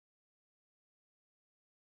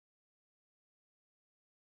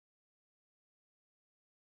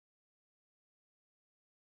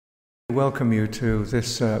Welcome you to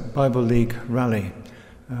this Bible League rally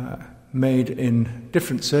made in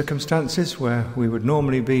different circumstances where we would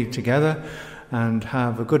normally be together and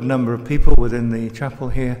have a good number of people within the chapel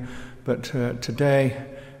here, but today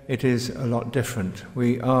it is a lot different.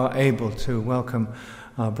 We are able to welcome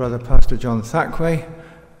our brother Pastor John Thackway,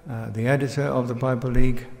 the editor of the Bible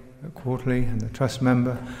League Quarterly and the trust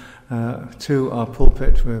member, to our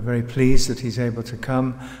pulpit. We're very pleased that he's able to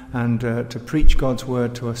come and to preach God's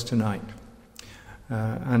word to us tonight.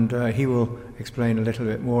 And he will explain a little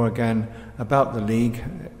bit more again about the League,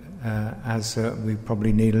 as we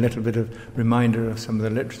probably need a little bit of reminder of some of the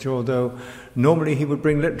literature, although normally he would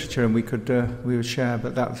bring literature and we would share,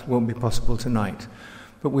 but that won't be possible tonight.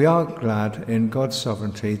 But we are glad in God's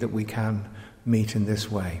sovereignty that we can meet in this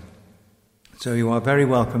way. So you are very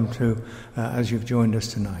welcome to, as you've joined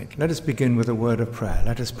us tonight. Let us begin with a word of prayer.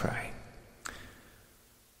 Let us pray.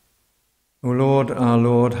 O Lord, our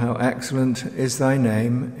Lord, how excellent is thy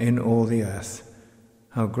name in all the earth.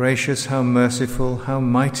 How gracious, how merciful, how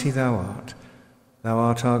mighty thou art. Thou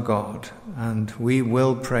art our God, and we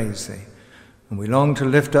will praise thee. And we long to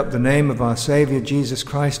lift up the name of our Saviour Jesus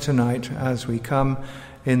Christ tonight as we come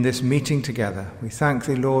in this meeting together. We thank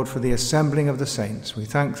thee, Lord, for the assembling of the saints. We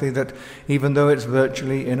thank thee that even though it's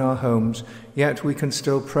virtually in our homes, yet we can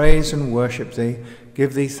still praise and worship thee,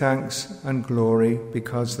 give thee thanks and glory,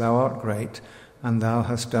 because thou art great, and thou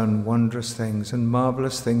hast done wondrous things and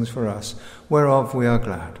marvellous things for us, whereof we are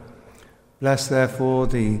glad. Bless therefore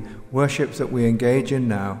the worship that we engage in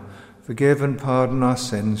now. Forgive and pardon our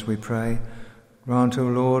sins, we pray. Grant, O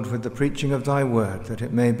Lord, with the preaching of thy word, that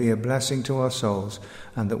it may be a blessing to our souls,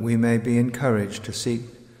 and that we may be encouraged to seek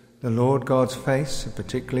the Lord God's face,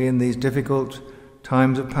 particularly in these difficult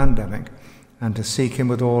times of pandemic, and to seek him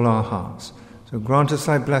with all our hearts. So grant us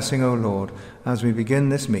thy blessing, O Lord, as we begin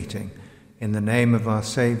this meeting, in the name of our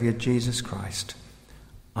Saviour Jesus Christ.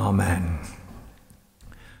 Amen.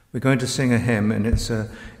 We're going to sing a hymn, and it's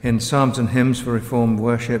in Psalms and Hymns for Reformed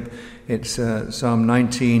Worship. It's Psalm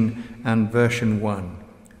 19 and version 1.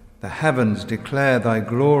 The heavens declare thy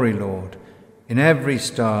glory, Lord. In every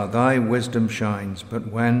star thy wisdom shines.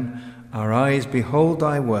 But when our eyes behold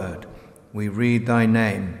thy word, we read thy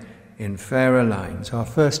name in fairer lines. Our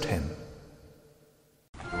first hymn.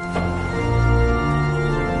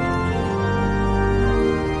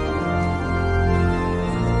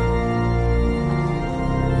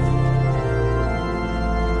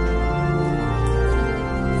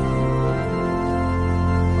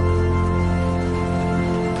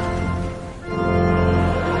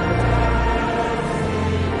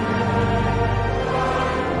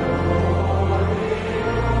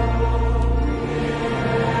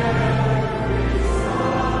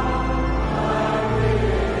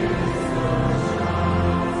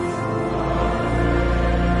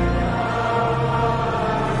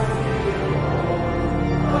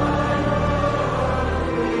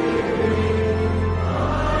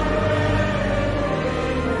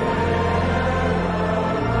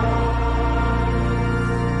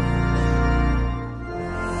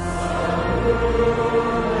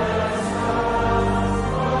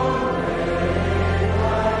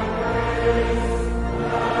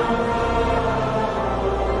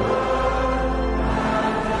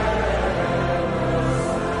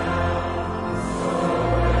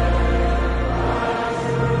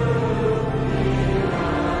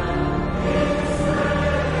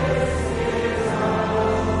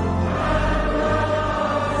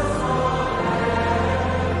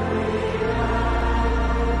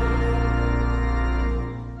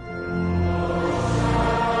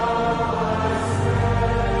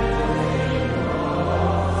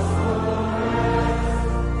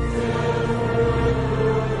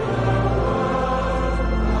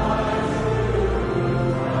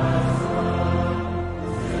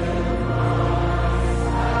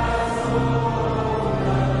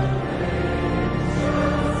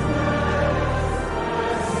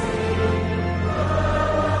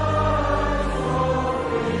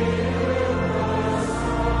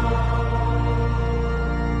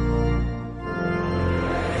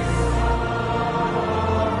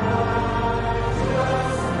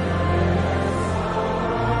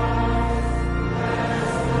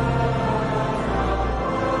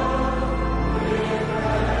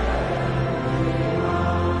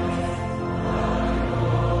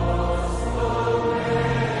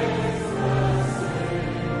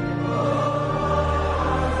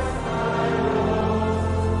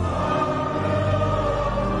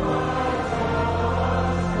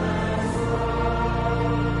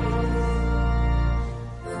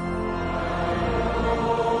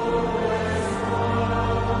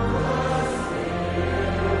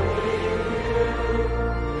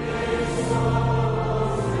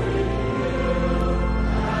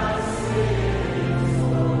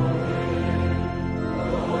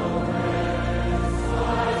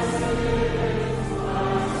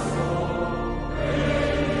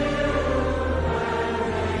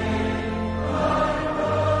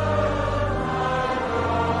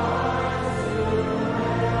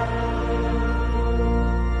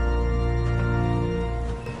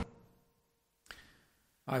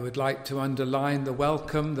 would like to underline the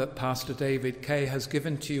welcome that Pastor David Kay has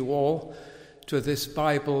given to you all to this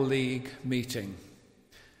Bible League meeting.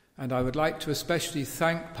 And I would like to especially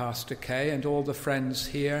thank Pastor Kay and all the friends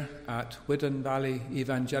here at Whiddon Valley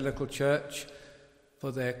Evangelical Church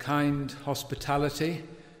for their kind hospitality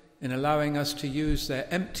in allowing us to use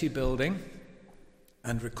their empty building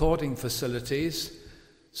and recording facilities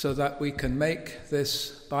so that we can make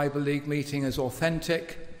this Bible League meeting as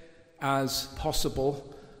authentic as possible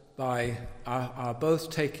by our both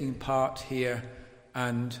taking part here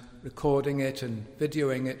and recording it and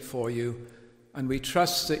videoing it for you. And we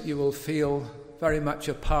trust that you will feel very much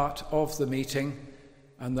a part of the meeting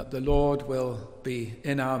and that the Lord will be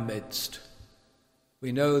in our midst.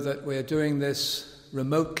 We know that we're doing this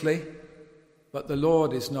remotely, but the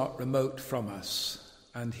Lord is not remote from us,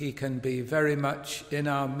 and he can be very much in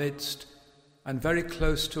our midst and very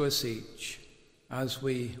close to us each as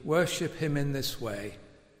we worship him in this way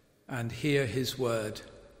and hear his word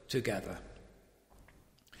together.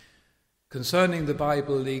 Concerning the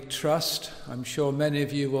Bible League Trust, I'm sure many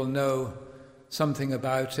of you will know something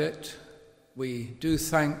about it. We do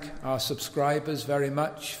thank our subscribers very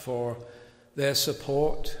much for their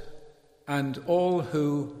support, and all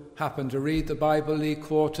who happen to read the Bible League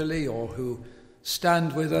quarterly or who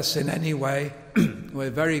stand with us in any way, we're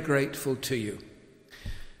very grateful to you.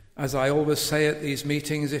 As I always say at these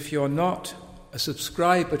meetings, if you're not a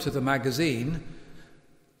subscriber to the magazine,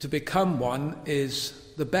 to become one is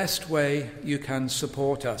the best way you can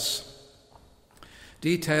support us.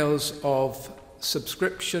 Details of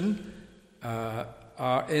subscription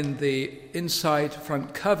are in the inside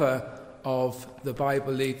front cover of the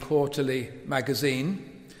Bible League Quarterly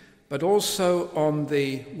magazine, but also on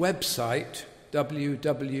the website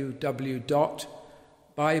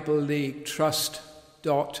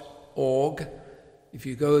www.bibleleaguetrust.org. If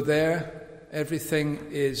you go there, everything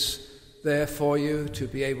is there for you to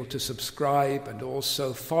be able to subscribe and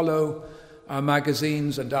also follow our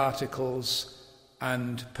magazines and articles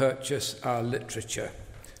and purchase our literature.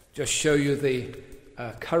 Just show you the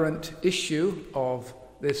current issue of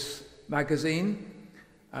this magazine,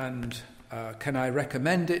 and can I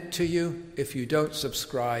recommend it to you if you don't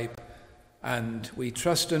subscribe? And we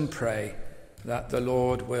trust and pray that the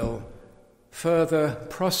Lord will further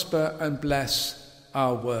prosper and bless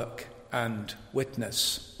our work and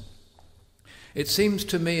witness. It seems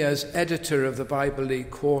to me, as editor of the Bible League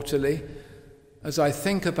Quarterly, as I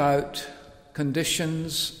think about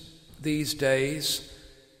conditions these days,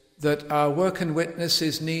 that our work and witness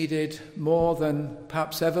is needed more than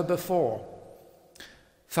perhaps ever before.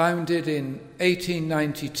 Founded in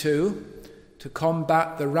 1892 to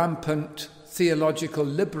combat the rampant theological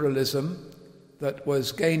liberalism that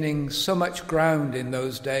was gaining so much ground in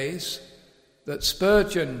those days, that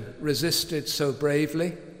Spurgeon resisted so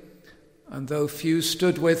bravely, and though few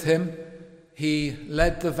stood with him, he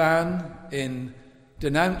led the van in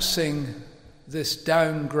denouncing this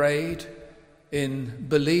downgrade in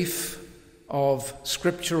belief of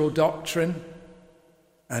scriptural doctrine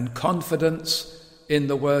and confidence in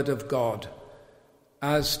the Word of God.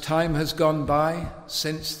 As time has gone by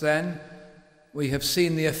since then, we have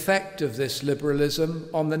seen the effect of this liberalism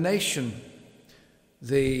on the nation.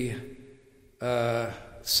 The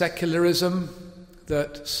secularism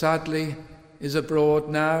that sadly is abroad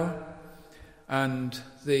now, and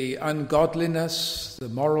the ungodliness, the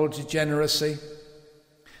moral degeneracy.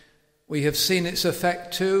 We have seen its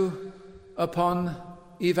effect too upon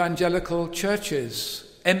evangelical churches,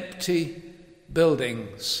 empty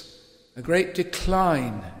buildings, a great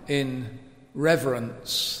decline in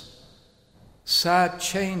reverence, sad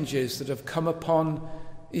changes that have come upon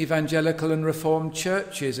evangelical and reformed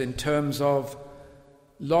churches in terms of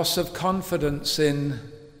loss of confidence in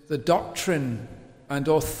the doctrine and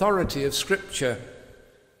authority of Scripture,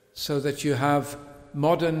 so that you have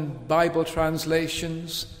modern Bible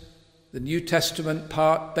translations, the New Testament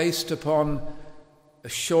part based upon a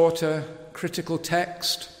shorter critical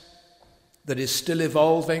text that is still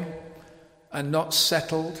evolving and not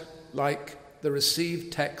settled like the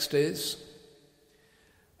received text is,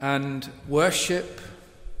 and worship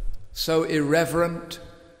so irreverent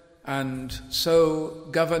and so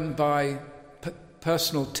governed by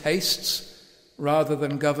personal tastes rather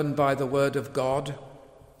than governed by the Word of God.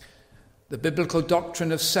 The biblical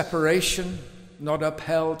doctrine of separation not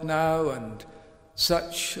upheld now, and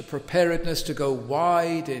such a preparedness to go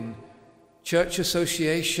wide in church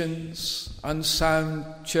associations,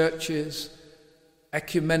 unsound churches,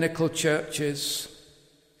 ecumenical churches,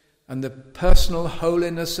 and the personal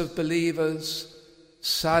holiness of believers.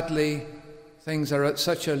 Sadly, things are at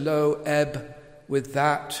such a low ebb with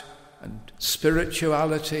that and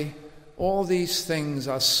spirituality, all these things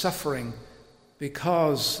are suffering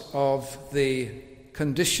because of the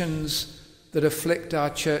conditions that afflict our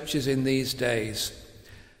churches in these days.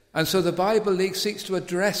 And so the Bible League seeks to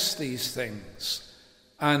address these things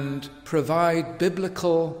and provide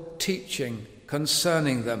biblical teaching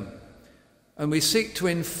concerning them. And we seek to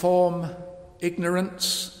inform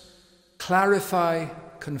ignorance, clarify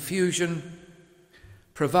confusion,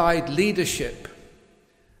 provide leadership.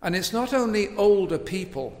 And it's not only older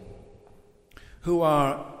people who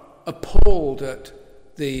are appalled at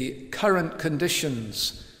the current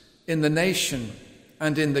conditions in the nation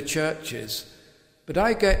and in the churches, but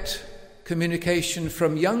I get communication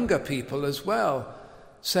from younger people as well,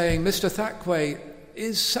 saying, Mr. Thackway,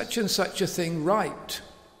 is such and such a thing right?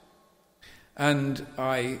 And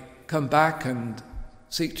I come back and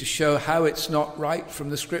seek to show how it's not right from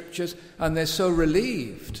the scriptures, and they're so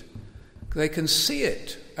relieved. They can see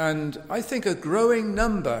it. And I think a growing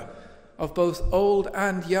number of both old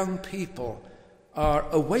and young people are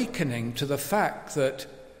awakening to the fact that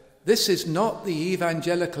this is not the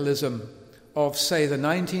evangelicalism of, say, the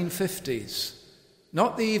 1950s,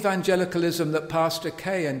 not the evangelicalism that Pastor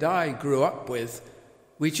Kay and I grew up with.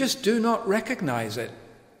 We just do not recognize it.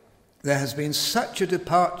 There has been such a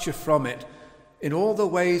departure from it in all the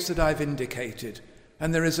ways that I've indicated,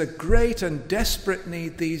 and there is a great and desperate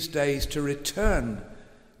need these days to return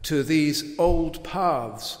to these old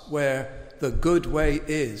paths where the good way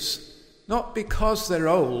is, not because they're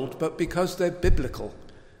old, but because they're biblical,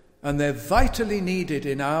 and they're vitally needed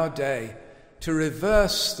in our day to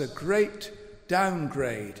reverse the great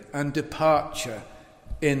downgrade and departure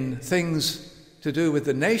in things to do with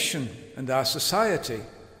the nation and our society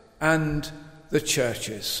and the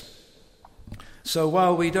churches. So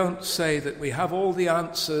while we don't say that we have all the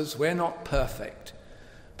answers, we're not perfect,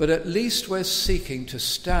 but at least we're seeking to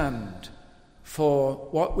stand for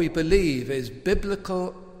what we believe is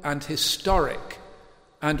biblical and historic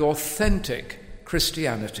and authentic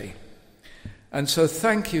Christianity. And so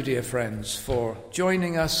thank you, dear friends, for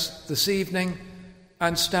joining us this evening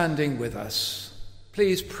and standing with us.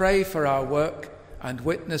 Please pray for our work and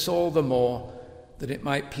witness all the more that it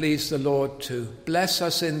might please the Lord to bless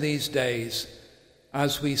us in these days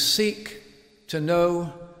as we seek to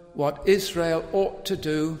know what Israel ought to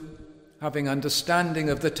do, having understanding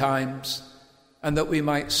of the times, and that we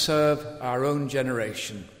might serve our own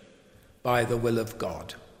generation by the will of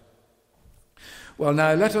God. Well,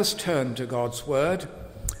 now let us turn to God's word,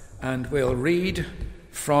 and we'll read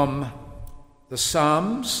from the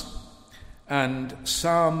Psalms and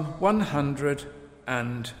Psalm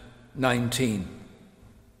 119.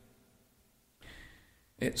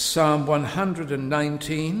 It's Psalm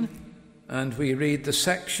 119, and we read the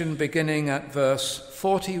section beginning at verse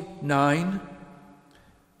 49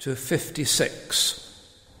 to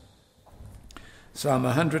 56. Psalm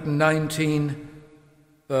 119,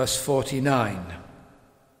 verse 49.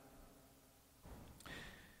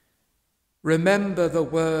 Remember the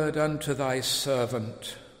word unto thy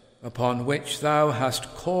servant, upon which thou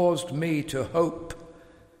hast caused me to hope.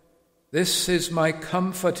 This is my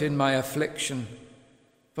comfort in my affliction,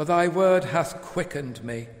 for thy word hath quickened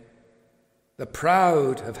me. The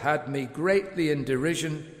proud have had me greatly in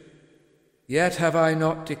derision, yet have I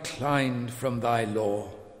not declined from thy law.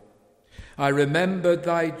 I remembered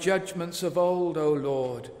thy judgments of old, O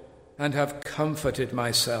Lord, and have comforted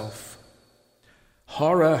myself.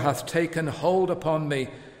 Horror hath taken hold upon me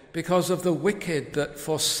because of the wicked that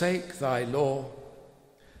forsake thy law.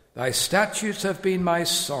 Thy statutes have been my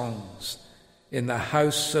songs in the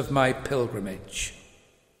house of my pilgrimage.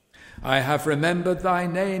 I have remembered thy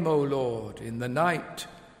name, O Lord, in the night,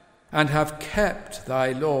 and have kept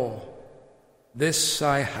thy law. This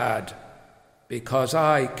I had, because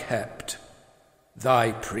I kept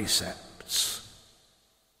thy precepts.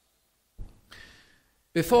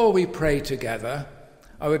 Before we pray together,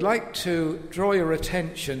 I would like to draw your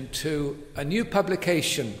attention to a new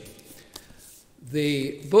publication,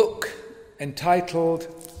 the book entitled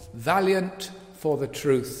Valiant for the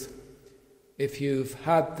Truth. If you've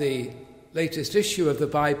had the latest issue of the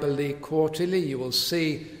Bible League Quarterly, you will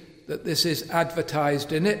see that this is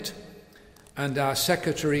advertised in it, and our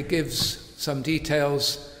secretary gives some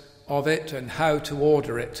details of it and how to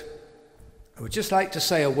order it. I would just like to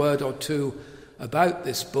say a word or two about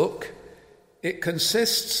this book. It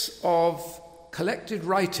consists of collected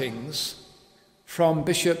writings from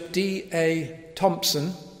Bishop D.A.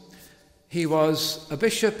 Thompson. He was a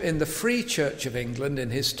bishop in the Free Church of England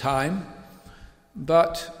in his time,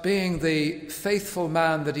 but being the faithful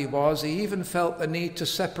man that he was, he even felt the need to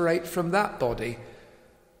separate from that body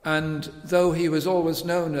And though he was always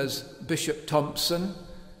known as Bishop Thompson,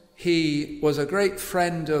 he was a great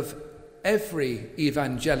friend of every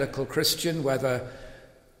evangelical Christian, whether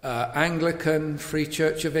Anglican, Free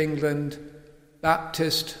Church of England,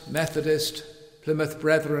 Baptist, Methodist, Plymouth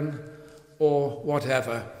Brethren, or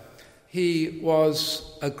whatever. He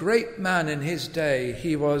was a great man in his day.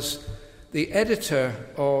 He was the editor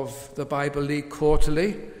of the Bible League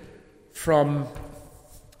Quarterly from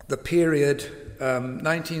the period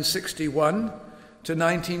 1961 to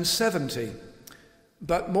 1970.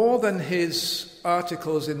 But more than his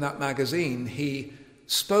articles in that magazine, he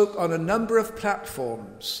spoke on a number of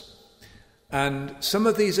platforms. And some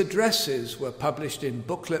of these addresses were published in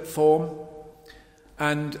booklet form.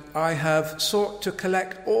 And I have sought to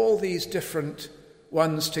collect all these different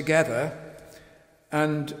ones together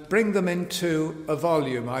and bring them into a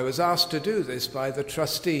volume. I was asked to do this by the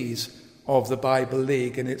trustees of the Bible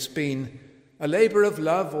League, and it's been a labour of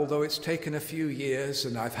love, although it's taken a few years,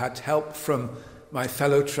 and I've had help from my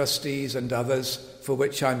fellow trustees and others, for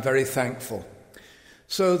which I'm very thankful.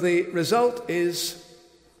 So the result is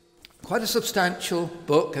quite a substantial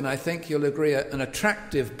book, and I think you'll agree an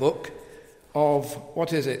attractive book of,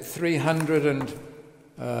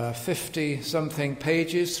 350 something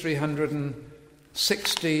pages,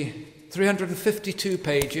 352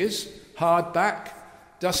 pages, hardback,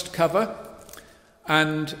 dust cover,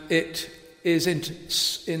 and it is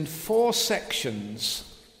in 4 sections,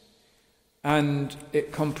 and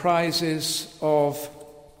it comprises of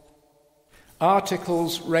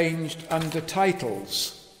articles ranged under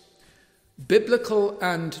titles: biblical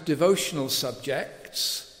and devotional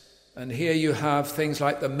subjects, and here you have things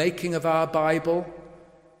like the making of our Bible,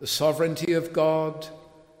 the sovereignty of God,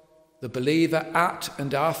 the believer at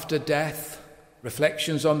and after death,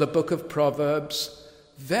 reflections on the book of Proverbs.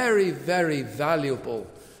 Very, very valuable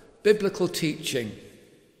biblical teaching.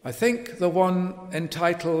 I think the one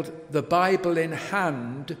entitled The Bible in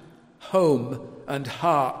Hand, Home and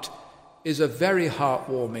Heart is a very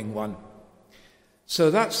heartwarming one.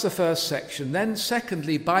 So that's the first section. Then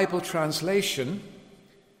secondly, Bible translation.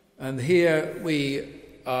 And here we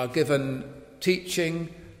are given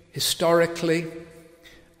teaching historically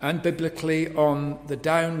and biblically on the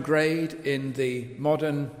downgrade in the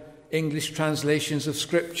modern English translations of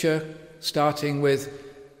Scripture, starting with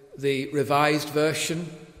the Revised Version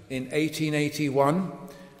in 1881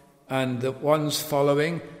 and the ones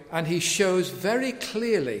following. And he shows very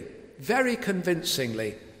clearly, very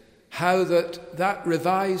convincingly, how that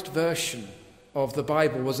Revised Version of the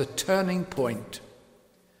Bible was a turning point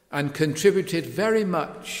and contributed very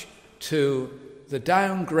much to the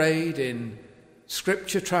downgrade in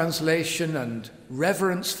Scripture translation and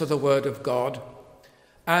reverence for the Word of God,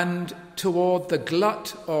 and toward the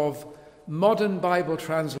glut of modern Bible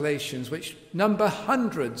translations, which number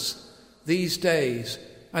hundreds these days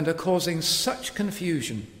and are causing such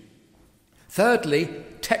confusion. Thirdly,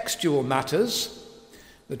 textual matters,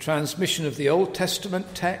 the transmission of the Old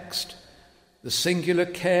Testament text, the singular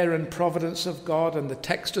care and providence of God, and the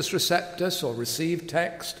textus receptus, or received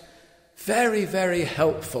text. Very, very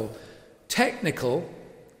helpful. Technical,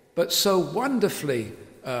 but so wonderfully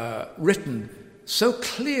written, so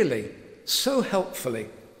clearly, so helpfully,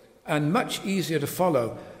 and much easier to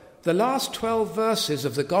follow. The last 12 verses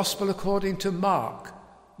of the Gospel according to Mark,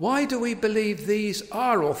 why do we believe these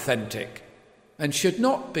are authentic and should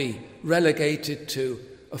not be relegated to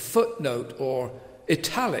a footnote or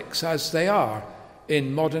italics as they are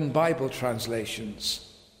in modern Bible translations?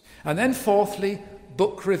 And then fourthly,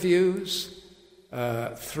 book reviews,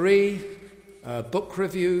 3 book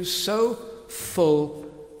reviews, so full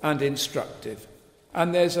and instructive.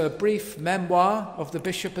 And there's a brief memoir of the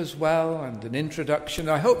bishop as well, and an introduction.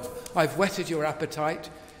 I hope I've whetted your appetite.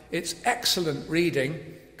 It's excellent reading.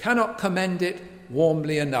 Cannot commend it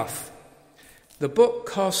warmly enough. The book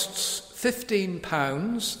costs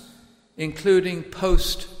 £15, including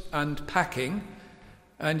post and packing,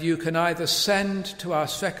 and you can either send to our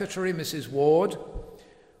secretary, Mrs. Ward,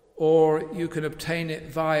 or you can obtain it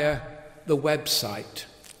via the website.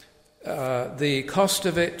 The cost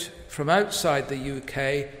of it from outside the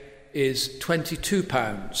UK is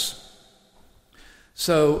 £22.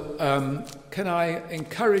 So can I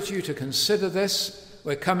encourage you to consider this?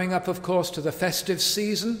 We're coming up, of course, to the festive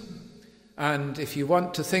season, and if you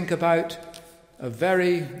want to think about a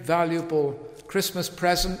very valuable Christmas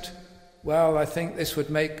present, well, I think this would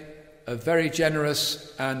make a very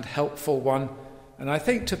generous and helpful one. And I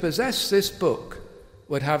think to possess this book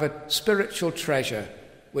would have a spiritual treasure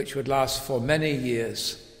which would last for many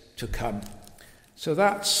years to come. So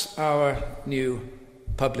that's our new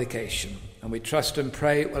publication, and we trust and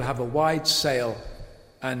pray it will have a wide sale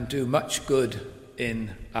and do much good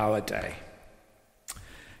in our day.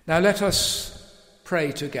 Now let us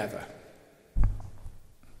pray together.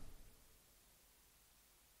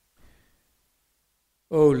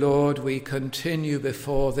 O Lord, we continue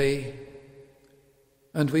before thee,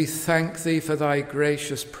 and we thank thee for thy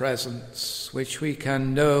gracious presence, which we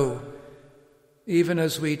can know even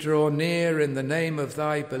as we draw near in the name of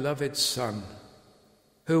thy beloved Son,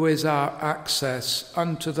 who is our access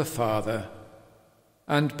unto the Father,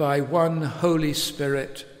 and by one Holy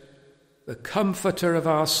Spirit, the Comforter of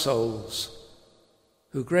our souls,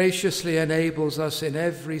 who graciously enables us in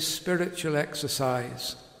every spiritual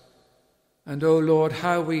exercise. And, O Lord,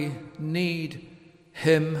 how we need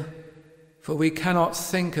him, for we cannot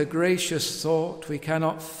think a gracious thought, we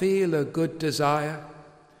cannot feel a good desire,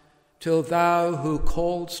 till thou, who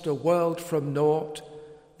call'st a world from naught,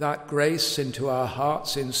 that grace into our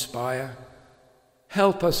hearts inspire.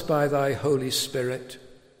 Help us by thy Holy Spirit,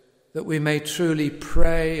 that we may truly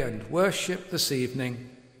pray and worship this evening,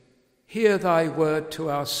 hear thy word to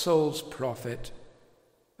our soul's profit,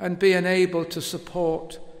 and be enabled to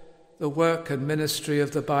support the work and ministry of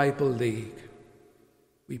the Bible League.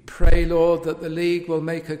 We pray, Lord, that the League will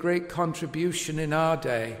make a great contribution in our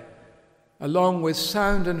day, along with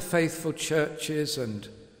sound and faithful churches and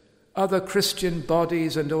other Christian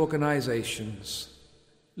bodies and organizations.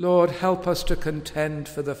 Lord, help us to contend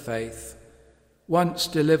for the faith once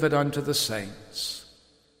delivered unto the saints,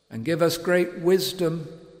 and give us great wisdom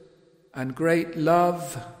and great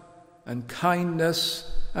love and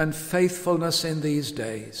kindness and faithfulness in these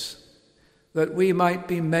days, that we might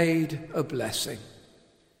be made a blessing.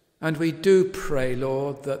 And we do pray,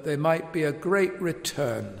 Lord, that there might be a great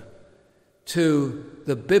return to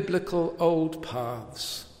the biblical old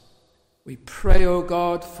paths. We pray, O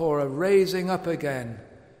God, for a raising up again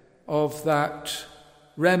of that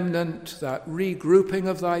remnant, that regrouping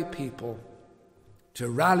of thy people, to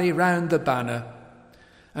rally round the banner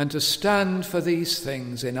and to stand for these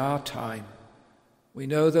things in our time. We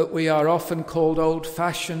know that we are often called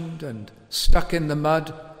old-fashioned and stuck in the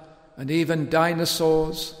mud and even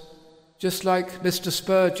dinosaurs, just like Mr.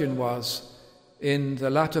 Spurgeon was in the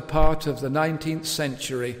latter part of the 19th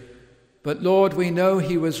century. But Lord, we know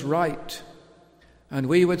he was right, and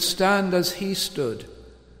we would stand as he stood.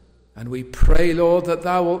 And we pray, Lord, that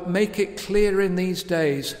thou wilt make it clear in these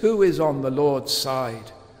days who is on the Lord's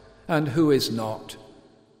side and who is not.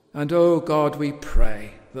 And, O God, we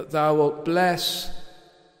pray that thou wilt bless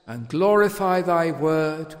and glorify thy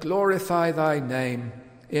word, glorify thy name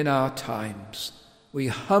in our times. We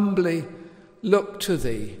humbly look to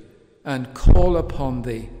thee and call upon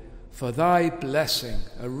thee for thy blessing,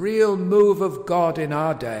 a real move of God in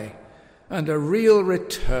our day, and a real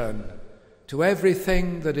return to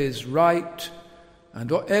everything that is right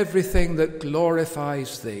and everything that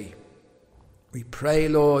glorifies thee. We pray,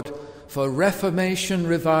 Lord, for Reformation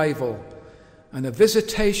revival and a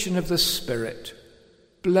visitation of the Spirit.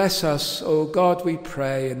 Bless us, O God, we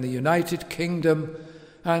pray, in the United Kingdom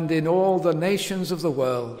and in all the nations of the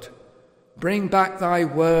world. Bring back thy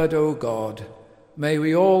word, O God. May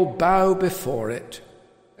we all bow before it,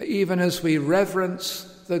 even as we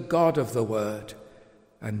reverence the God of the word.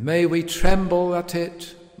 And may we tremble at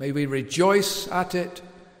it, may we rejoice at it,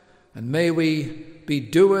 and may we be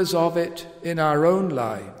doers of it in our own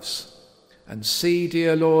lives, and see,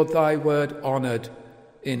 dear Lord, thy word honoured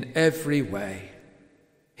in every way.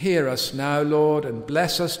 Hear us now, Lord, and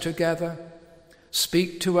bless us together.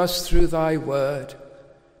 Speak to us through thy word.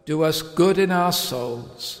 Do us good in our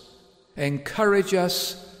souls. Encourage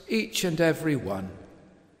us, each and every one.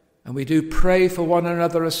 And we do pray for one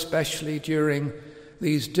another, especially during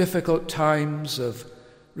these difficult times of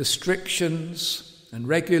restrictions and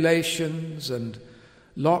regulations and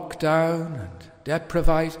lockdown and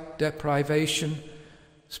deprivation,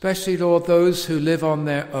 especially, Lord, those who live on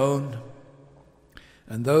their own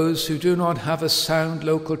and those who do not have a sound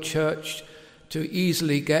local church to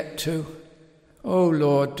easily get to. Oh,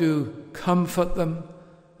 Lord, do comfort them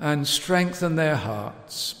and strengthen their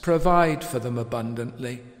hearts. Provide for them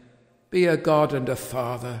abundantly. Be a God and a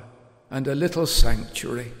Father and a little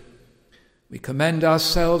sanctuary. We commend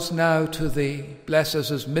ourselves now to thee. Bless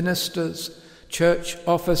us as ministers, church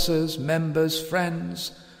officers, members,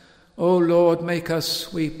 friends. O Lord, make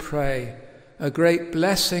us, we pray, a great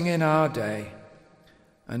blessing in our day.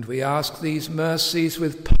 And we ask these mercies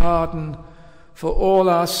with pardon for all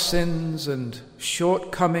our sins and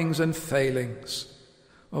shortcomings and failings,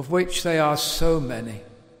 of which they are so many.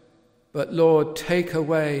 But Lord, take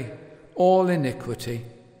away all iniquity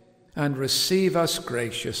and receive us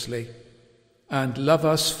graciously and love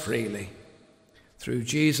us freely. Through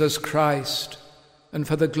Jesus Christ, and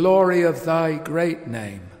for the glory of thy great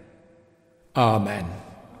name. Amen.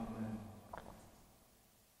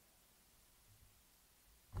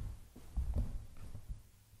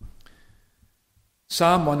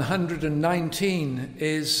 Psalm 119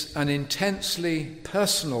 is an intensely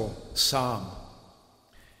personal psalm.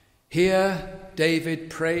 Here, David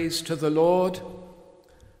prays to the Lord,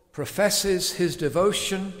 professes his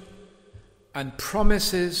devotion, and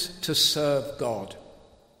promises to serve God.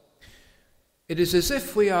 It is as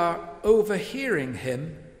if we are overhearing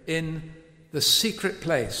him in the secret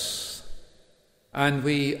place, and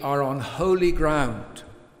we are on holy ground.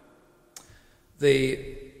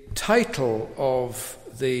 The title of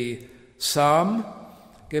the psalm,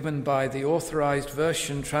 given by the Authorized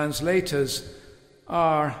Version translators,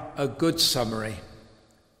 are a good summary.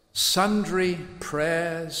 Sundry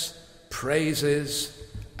prayers, praises,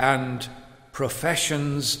 and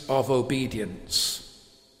professions of obedience.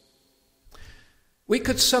 We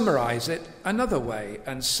could summarize it another way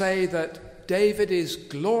and say that David is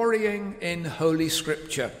glorying in Holy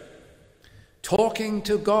Scripture, talking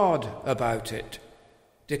to God about it,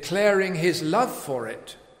 declaring his love for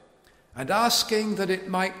it, and asking that it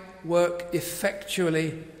might work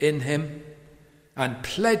effectually in him, and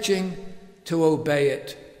pledging to obey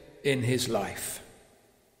it in his life.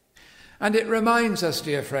 And it reminds us,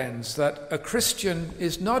 dear friends, that a Christian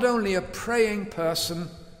is not only a praying person,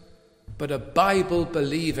 but a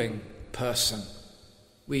Bible-believing person.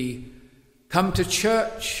 We come to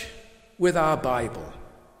church with our Bible.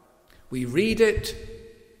 We read it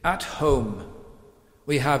at home.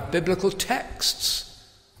 We have biblical texts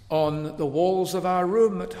on the walls of our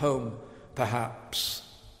room at home, perhaps.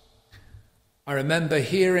 I remember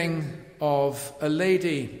hearing of a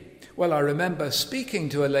lady. I remember speaking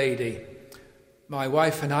to a lady. My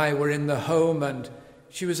wife and I were in the home, and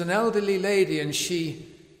she was an elderly lady, and she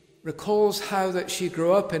recalls how that she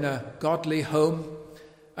grew up in a godly home,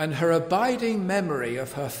 and her abiding memory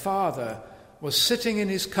of her father was sitting in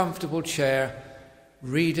his comfortable chair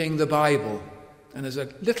reading the Bible. And as a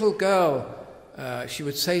little girl, she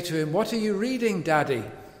would say to him, "What are you reading, Daddy?"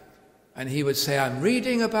 And he would say, "I'm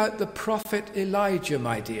reading about the prophet Elijah,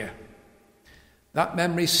 my dear." That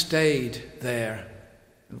memory stayed there.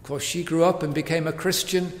 And of course, she grew up and became a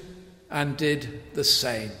Christian and did the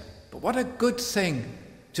same. But what a good thing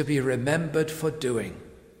to be remembered for doing.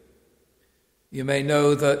 You may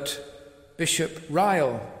know that Bishop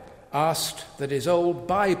Ryle asked that his old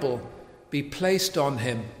Bible be placed on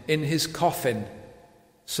him in his coffin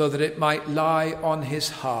so that it might lie on his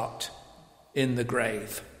heart in the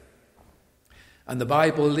grave. And the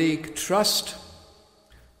Bible League Trust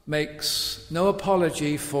makes no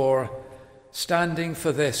apology for standing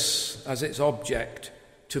for this as its object,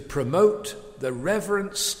 to promote the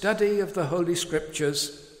reverent study of the Holy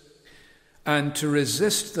Scriptures and to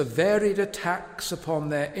resist the varied attacks upon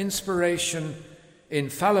their inspiration,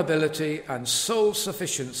 infallibility, and sole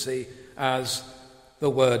sufficiency as the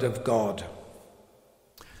Word of God.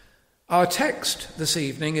 Our text this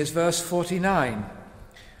evening is verse 49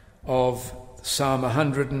 of Psalm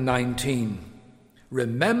 119.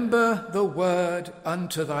 "Remember the word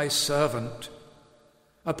unto thy servant,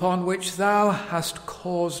 upon which thou hast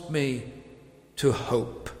caused me to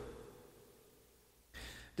hope."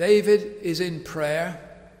 David is in prayer,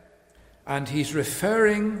 and he's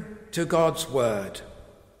referring to God's word.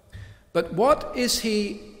 But what is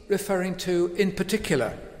he referring to in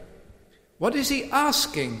particular? What is he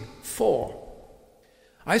asking for?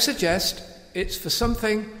 I suggest it's for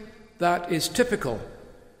something that is typical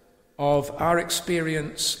of our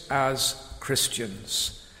experience as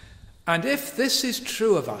Christians. And if this is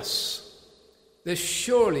true of us, this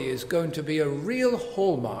surely is going to be a real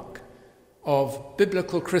hallmark of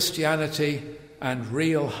biblical Christianity and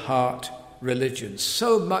real heart religion.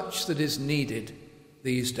 So much that is needed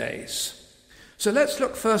these days. So let's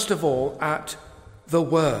look first of all at the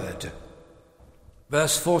word.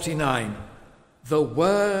 Verse 49, "The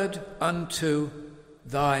word unto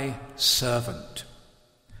thy servant."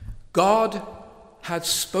 God had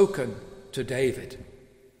spoken to David,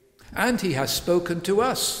 and he has spoken to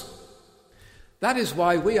us. That is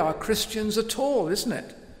why we are Christians at all, isn't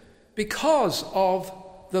it? Because of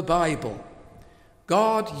the Bible.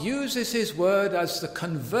 God uses his word as the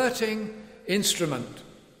converting instrument,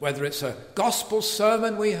 whether it's a gospel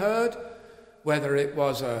sermon we heard, whether it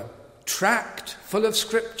was a tract full of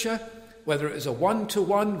scripture, whether it was a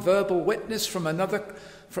one-to-one verbal witness from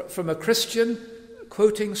a Christian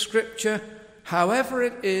quoting scripture. However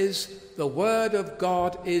it is, the word of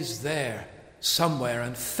God is there somewhere,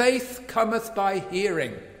 and faith cometh by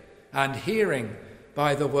hearing, and hearing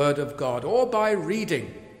by the word of God, or by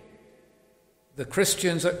reading The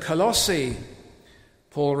Christians at Colossae,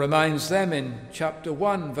 Paul reminds them in chapter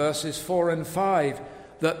 1, verses 4 and 5,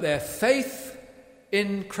 that their faith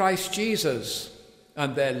in Christ Jesus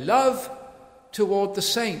and their love toward the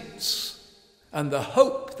saints and the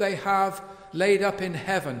hope they have laid up in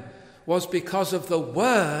heaven was because of the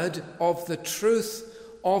word of the truth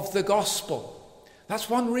of the gospel. That's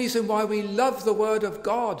one reason why we love the word of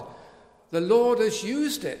God. The Lord has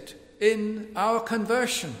used it in our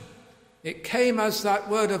conversion. It came as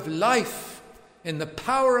that word of life in the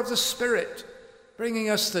power of the Spirit,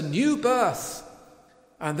 bringing us the new birth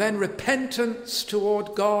and then repentance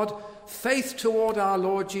toward God, faith toward our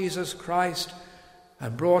Lord Jesus Christ,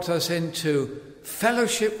 and brought us into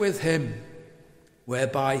fellowship with him,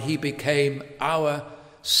 whereby he became our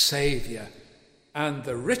Saviour. And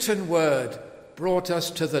the written word brought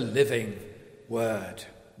us to the living word.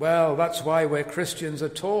 Well, that's why we're Christians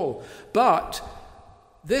at all. But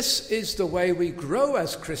this is the way we grow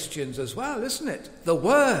as Christians as well, isn't it? The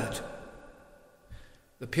Word.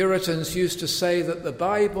 The Puritans used to say that the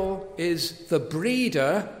Bible is the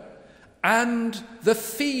breeder and the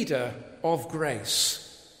feeder of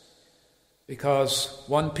grace. Because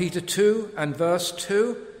 1 Peter 2 and verse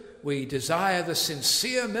 2, we desire the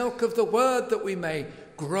sincere milk of the Word that we may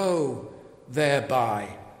grow thereby.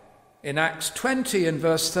 In Acts 20 and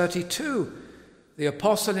verse 32, the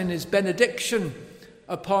apostle in his benediction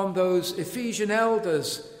upon those Ephesian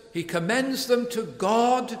elders, he commends them to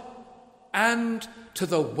God and to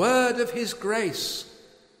the word of his grace,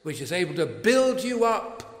 which is able to build you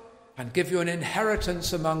up and give you an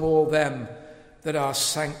inheritance among all them that are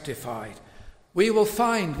sanctified. We will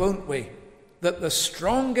find, won't we, that the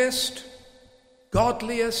strongest,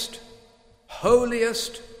 godliest,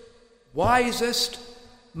 holiest, wisest,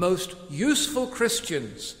 most useful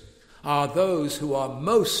Christians are those who are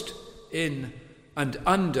most in and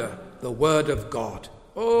under the Word of God.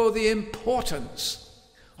 Oh, the importance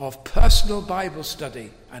of personal Bible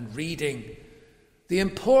study and reading, the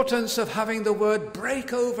importance of having the Word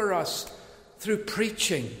break over us through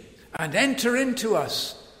preaching and enter into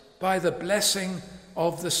us by the blessing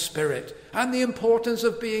of the Spirit, and the importance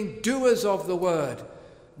of being doers of the Word,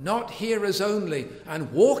 not hearers only,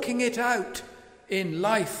 and walking it out in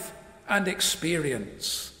life and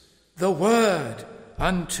experience. The word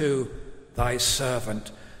unto thy servant.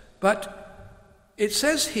 But it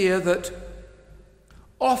says here that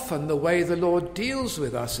often the way the Lord deals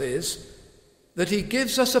with us is that he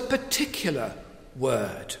gives us a particular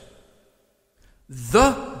word.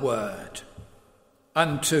 The word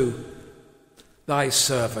unto thy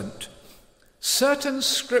servant. Certain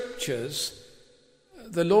scriptures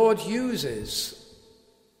the Lord uses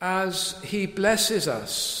as he blesses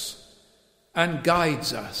us and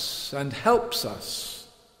guides us and helps us.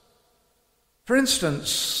 For instance,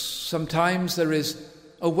 sometimes there is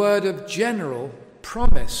a word of general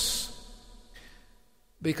promise,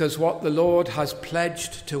 because what the Lord has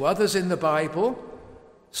pledged to others in the Bible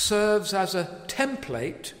serves as a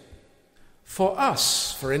template for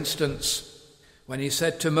us. For instance, when he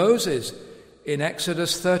said to Moses in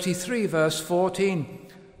Exodus 33 verse 14,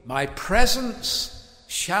 "My presence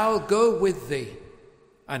shall go with thee,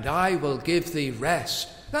 and I will give thee rest."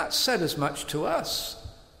 That said as much to us.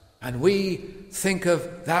 And we think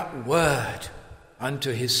of that word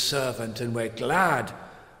unto his servant, and we're glad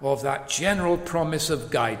of that general promise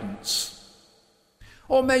of guidance.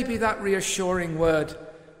 Or maybe that reassuring word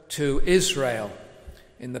to Israel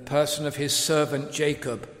in the person of his servant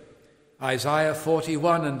Jacob. Isaiah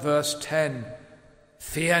 41 and verse 10,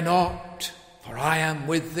 "Fear not, for I am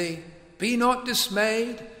with thee. Be not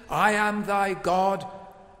dismayed, I am thy God.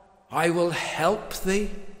 I will help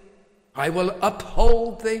thee. I will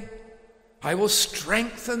uphold thee. I will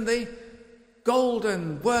strengthen thee."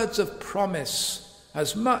 Golden words of promise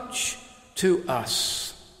as much to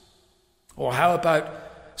us. Or how about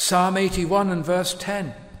Psalm 81 and verse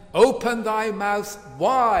 10? "Open thy mouth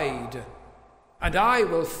wide, and I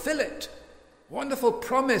will fill it." Wonderful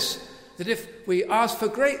promise that if we ask for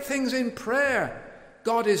great things in prayer,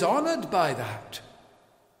 God is honored by that,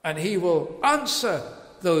 and he will answer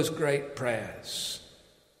those great prayers.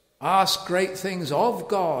 Ask great things of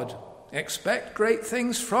God. Expect great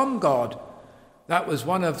things from God. That was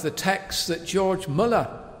one of the texts that George Muller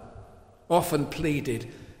often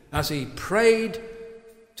pleaded as he prayed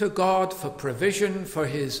to God for provision for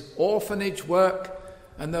his orphanage work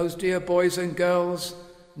and those dear boys and girls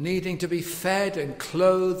needing to be fed and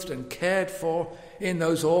clothed and cared for in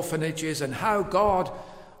those orphanages, and how God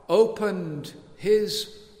opened his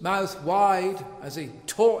mouth wide as he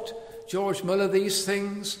taught George Muller these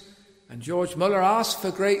things. And George Muller asked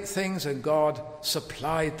for great things, and God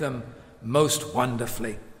supplied them most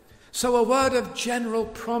wonderfully. So a word of general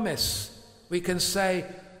promise, we can say,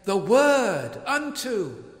 the word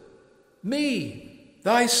unto me,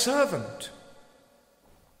 thy servant.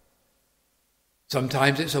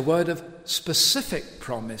 Sometimes it's a word of specific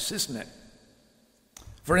promise, isn't it?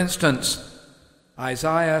 For instance,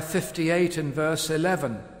 Isaiah 58 and verse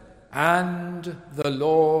 11, and the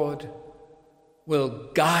Lord will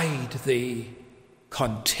guide thee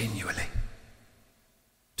continually.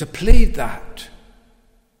 To plead that,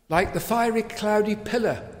 like the fiery cloudy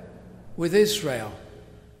pillar with Israel,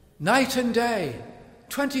 night and day,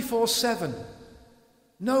 24/7,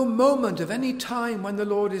 no moment of any time when the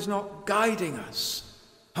Lord is not guiding us.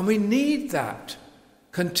 And we need that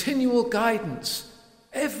continual guidance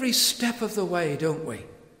every step of the way, don't we?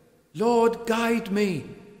 Lord, guide me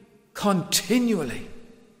continually.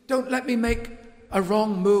 Don't let me make a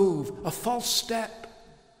wrong move, a false step,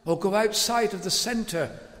 or go outside of the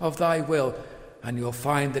centre of thy will, and you'll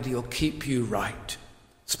find that he'll keep you right.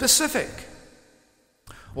 Specific.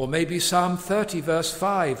 Or maybe Psalm 30 verse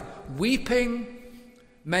 5, weeping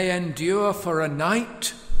may endure for a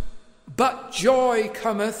night, but joy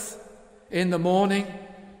cometh in the morning.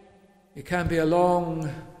 It can be a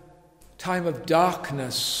long time of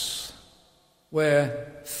darkness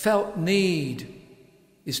where felt need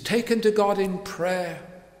is taken to God in prayer,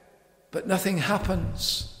 but nothing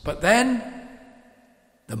happens. But then,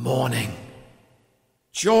 the morning.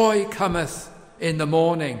 Joy cometh in the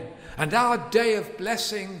morning, and our day of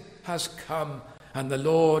blessing has come, and the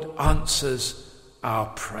Lord answers our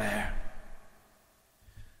prayer.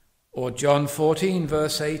 Or John 14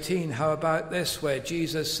 verse 18, how about this, where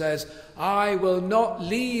Jesus says, I will not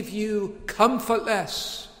leave you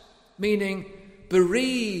comfortless, meaning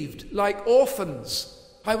bereaved like orphans.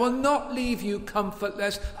 I will not leave you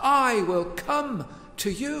comfortless. I will come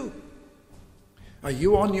to you. Are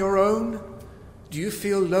you on your own? Do you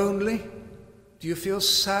feel lonely? Do you feel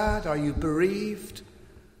sad? Are you bereaved?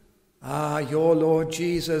 Your Lord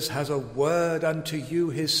Jesus has a word unto you,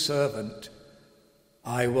 his servant.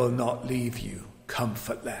 I will not leave you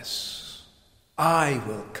comfortless. I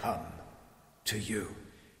will come to you.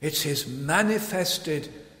 It's his manifested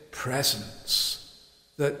presence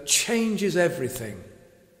that changes everything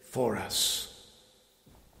for us.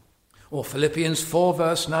 Or Philippians 4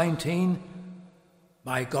 verse 19,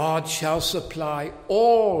 my God shall supply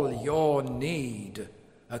all your need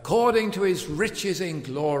according to his riches in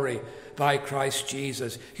glory by Christ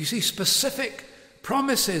Jesus. You see, specific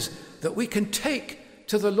promises that we can take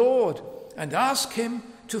to the Lord and ask him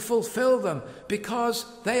to fulfill them, because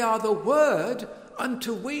they are the word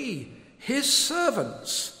unto we, his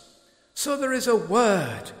servants. So there is a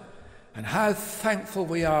word, and how thankful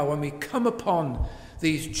we are when we come upon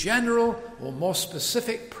these general or more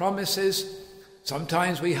specific promises.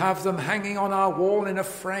 Sometimes we have them hanging on our wall in a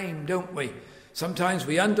frame, don't we? Sometimes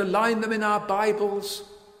we underline them in our Bibles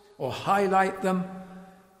or highlight them,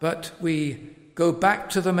 but we go back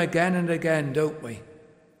to them again and again, don't we?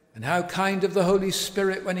 And how kind of the Holy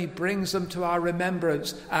Spirit when he brings them to our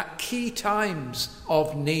remembrance at key times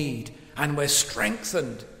of need, and we're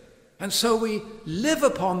strengthened. And so we live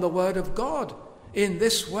upon the word of God in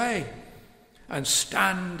this way and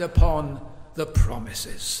stand upon the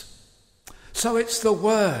promises. So it's the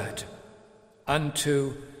word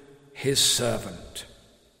unto his servant.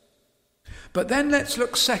 But then let's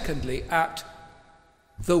look secondly at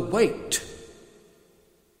the weight.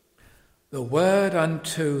 The word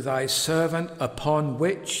unto thy servant, upon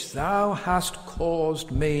which thou hast caused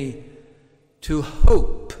me to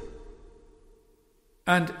hope.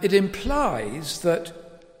 And it implies that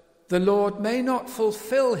the Lord may not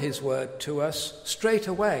fulfill his word to us straight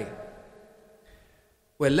away.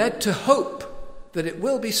 We're led to hope that it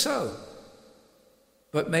will be so,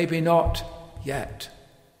 but maybe not yet.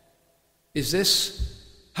 Is this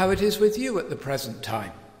how it is with you at the present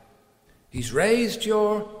time? He's raised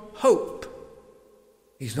your hope.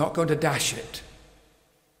 He's not going to dash it.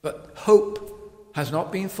 But hope has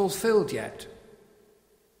not been fulfilled yet.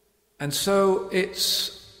 And so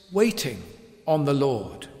it's waiting on the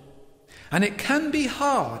Lord. And it can be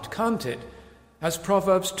hard, can't it? As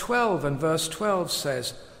Proverbs 12 and verse 12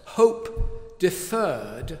 says, hope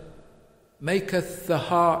deferred maketh the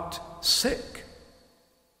heart sick.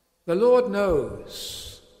 The Lord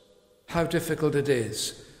knows how difficult it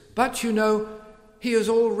is. But you know, he has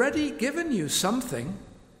already given you something.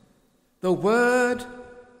 The word,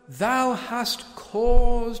 thou hast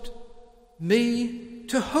caused me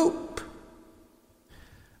to hope.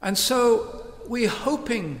 And so we're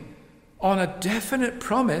hoping on a definite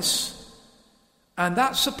promise, and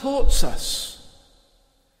that supports us.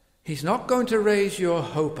 He's not going to raise your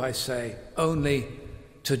hope, I say, only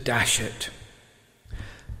to dash it.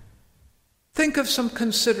 Think of some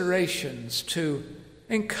considerations to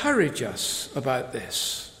encourage us about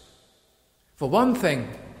this. For one thing,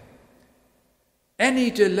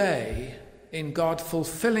 any delay in God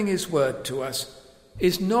fulfilling his word to us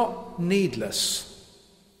is not needless.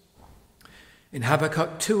 In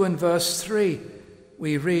Habakkuk 2 and verse 3,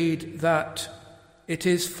 we read that it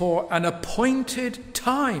is for an appointed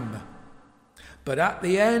time, but at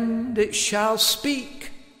the end it shall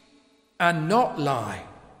speak and not lie.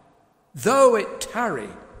 Though it tarry,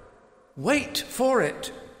 wait for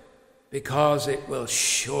it, because it will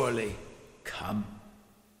surely come.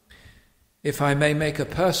 If I may make a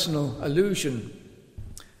personal allusion,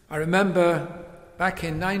 I remember back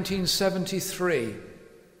in 1973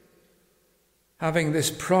 having this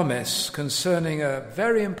promise concerning a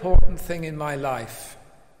very important thing in my life.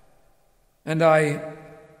 And I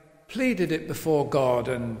pleaded it before God,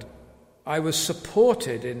 and I was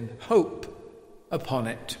supported in hope upon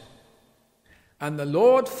it. And the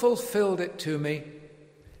Lord fulfilled it to me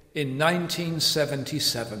in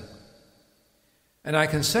 1977. And I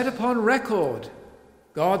can set upon record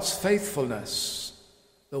God's faithfulness,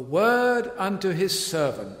 the word unto his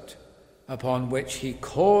servant, upon which he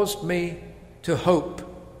caused me to hope,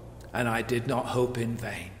 and I did not hope in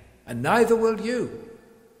vain, and neither will you.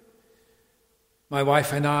 My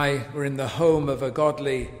wife and I were in the home of a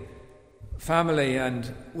godly family,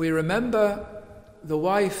 and we remember the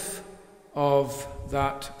wife of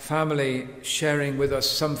that family sharing with us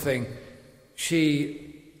something.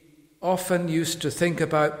 She often used to think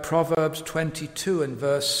about Proverbs 22 and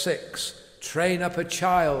verse 6, train up a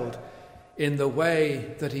child in the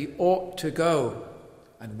way that he ought to go,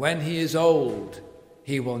 and when he is old,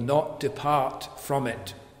 he will not depart from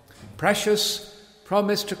it. Precious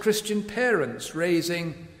promise to Christian parents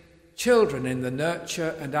raising children in the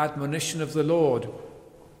nurture and admonition of the Lord.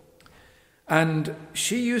 And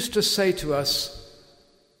she used to say to us,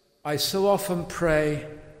 I so often pray,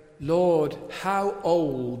 Lord, how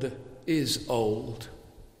old is old?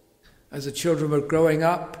 As the children were growing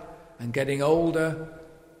up and getting older,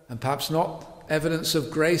 and perhaps not evidence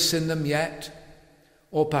of grace in them yet,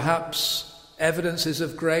 or perhaps evidences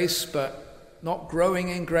of grace but not growing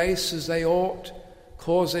in grace as they ought,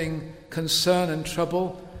 causing concern and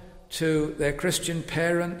trouble to their Christian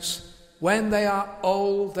parents. When they are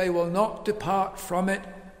old, they will not depart from it.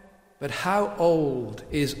 But how old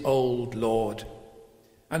is old, Lord?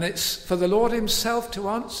 And it's for the Lord himself to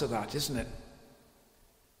answer that, isn't it?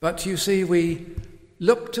 But you see, we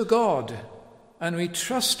look to God and we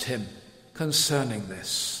trust him concerning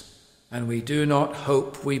this. And we do not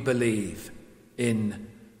hope, we believe, in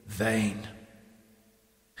vain.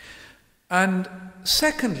 And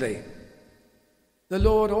secondly, the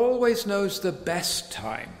Lord always knows the best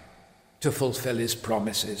time to fulfill his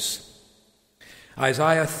promises.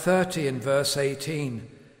 Isaiah 30 and verse 18,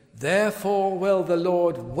 therefore will the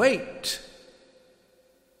Lord wait,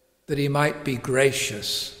 that he might be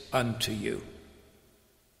gracious unto you.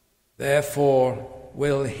 Therefore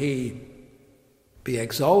will he be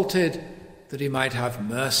exalted, that he might have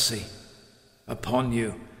mercy upon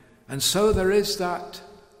you. And so there is that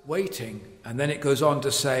waiting. And then it goes on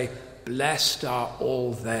to say, blessed are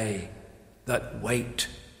all they that wait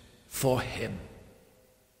for him.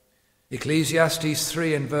 Ecclesiastes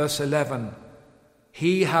 3 and verse 11,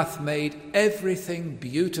 he hath made everything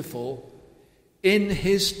beautiful in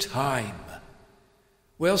his time.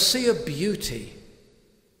 We'll see a beauty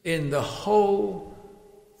in the whole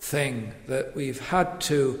thing that we've had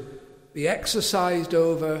to be exercised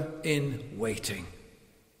over in waiting.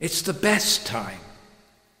 It's the best time.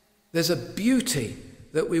 There's a beauty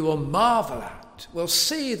that we will marvel at. We'll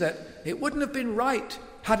see that it wouldn't have been right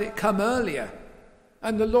had it come earlier.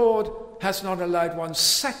 And the Lord has not allowed 1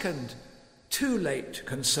 second too late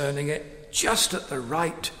concerning it, just at the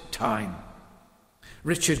right time.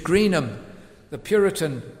 Richard Greenham, the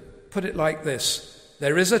Puritan, put it like this: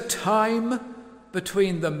 there is a time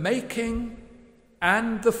between the making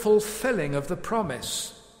and the fulfilling of the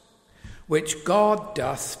promise, which God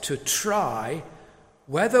doth to try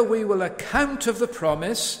whether we will account of the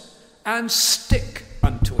promise and stick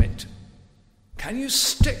unto it. Can you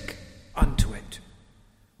stick unto it?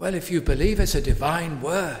 Well, if you believe it's a divine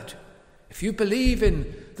word, if you believe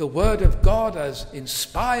in the word of God as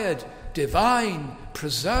inspired, divine,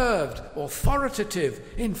 preserved, authoritative,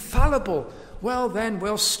 infallible, well then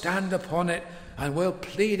we'll stand upon it and we'll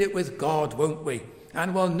plead it with God, won't we?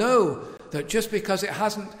 And we'll know that just because it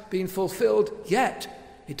hasn't been fulfilled yet,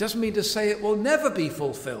 it doesn't mean to say it will never be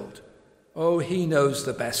fulfilled. Oh, he knows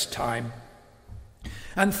the best time.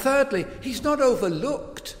 And thirdly, he's not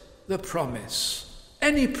overlooked the promise,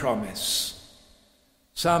 any promise.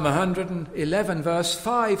 Psalm 111 verse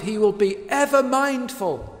 5, he will be ever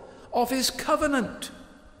mindful of his covenant.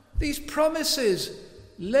 These promises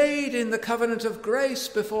laid in the covenant of grace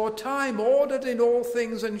before time, ordered in all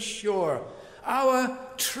things and sure, our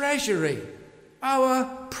treasury,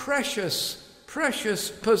 our precious,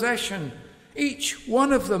 precious possession, each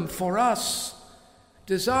one of them for us,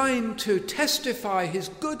 designed to testify his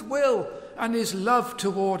goodwill and his love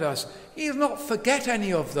toward us. He'll not forget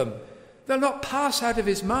any of them. They'll not pass out of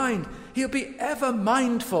his mind. He'll be ever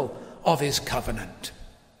mindful of his covenant.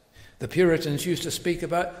 The Puritans used to speak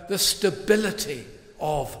about the stability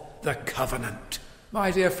of the covenant.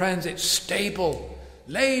 My dear friends, it's stable,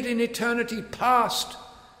 laid in eternity past,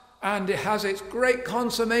 and it has its great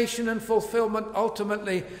consummation and fulfillment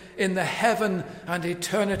ultimately in the heaven and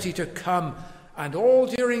eternity to come. And all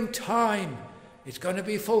during time, it's going to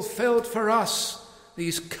be fulfilled for us.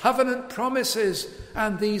 These covenant promises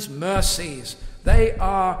and these mercies, they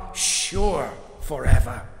are sure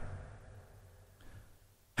forever.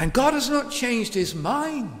 And God has not changed his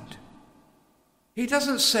mind. He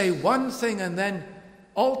doesn't say one thing and then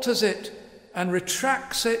alters it and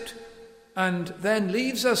retracts it and then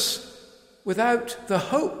leaves us without the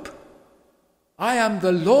hope. I am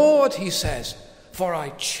the Lord, he says, for I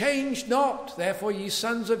change not. Therefore ye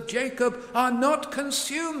sons of Jacob are not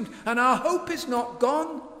consumed, and our hope is not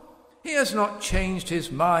gone. He has not changed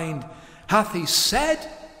his mind. Hath he said,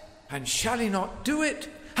 and shall he not do it?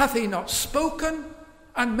 Hath he not spoken,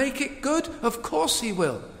 and make it good? Of course he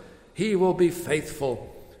will. He will be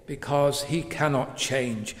faithful, because he cannot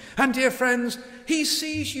change. And dear friends, he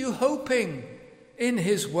sees you hoping in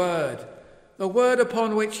his word, the word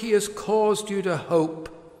upon which he has caused you to hope.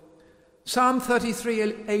 Psalm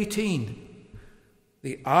 33:18,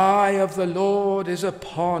 the eye of the Lord is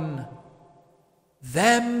upon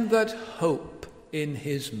them that hope in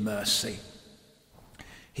his mercy.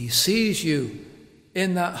 He sees you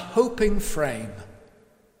in that hoping frame.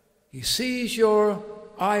 He sees your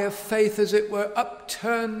eye of faith, as it were,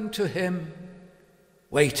 upturned to him,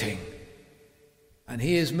 waiting. And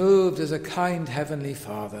he is moved as a kind heavenly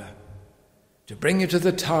Father to bring you to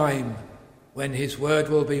the time when his word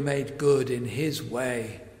will be made good in his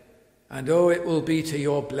way. And it will be to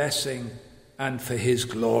your blessing and for his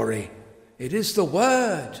glory. It is the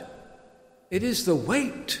word. It is the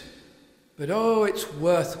wait. But it's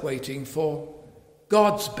worth waiting for.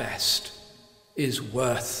 God's best is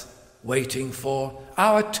worth waiting for.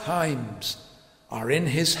 Our times are in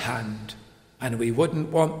his hand, and we wouldn't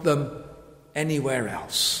want them anywhere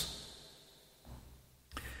else.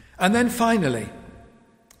 And then finally,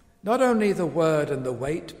 not only the word and the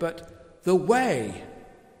wait, but the way.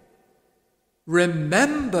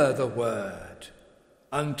 Remember the word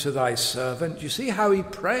unto thy servant. You see how he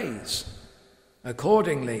prays?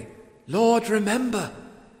 Accordingly, Lord, remember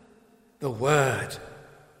the word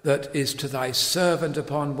that is to thy servant,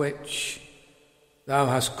 upon which thou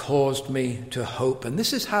hast caused me to hope. And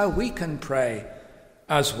this is how we can pray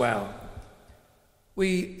as well.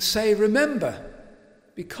 We say, remember,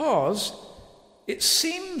 because it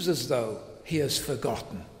seems as though he has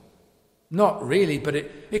forgotten. Not really, but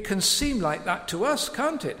it can seem like that to us,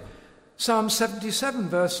 can't it? Psalm 77,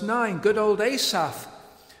 verse 9, good old Asaph,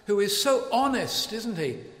 who is so honest, isn't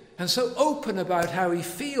he? And so open about how he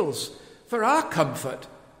feels for our comfort.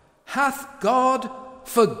 Hath God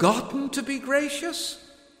forgotten to be gracious?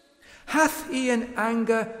 Hath he in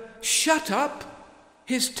anger shut up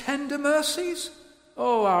his tender mercies?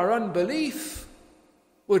 Our unbelief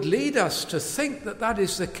would lead us to think that that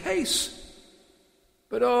is the case.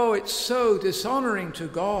 But it's so dishonoring to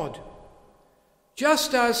God.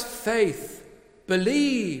 Just as faith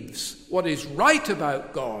believes what is right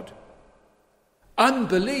about God,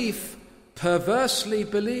 unbelief perversely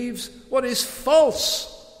believes what is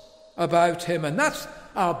false about him. And that's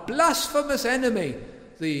our blasphemous enemy,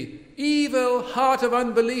 the evil heart of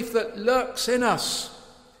unbelief that lurks in us.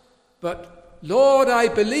 But Lord, I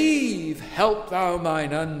believe, help thou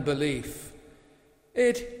mine unbelief.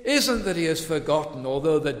 It isn't that he has forgotten,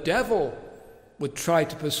 although the devil would try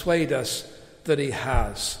to persuade us that he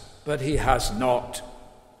has, but he has not.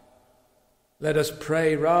 Let us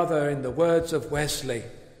pray rather in the words of Wesley,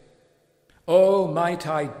 "Oh, might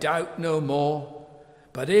I doubt no more,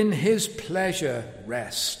 but in his pleasure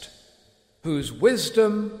rest, whose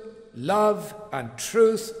wisdom, love, and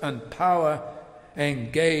truth and power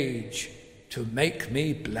engage to make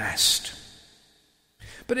me blessed."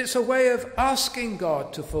 But it's a way of asking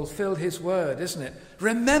God to fulfill his word, isn't it?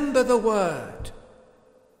 Remember the word.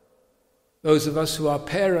 Those of us who are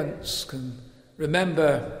parents can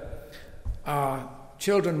remember our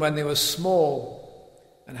children when they were small,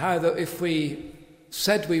 and how that if we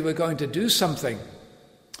said we were going to do something,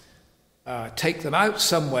 take them out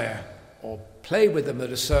somewhere, or play with them at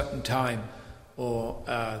a certain time, or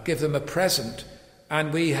give them a present,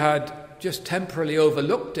 and we had just temporarily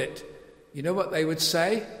overlooked it, you know what they would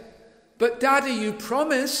say? "But Daddy, you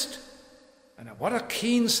promised." And what a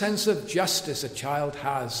keen sense of justice a child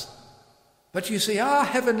has. But you see, our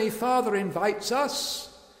Heavenly Father invites us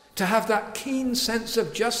to have that keen sense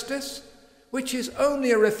of justice, which is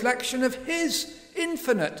only a reflection of his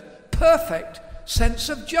infinite, perfect sense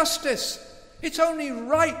of justice. It's only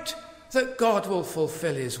right that God will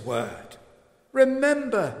fulfill his word.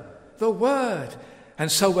 Remember the word.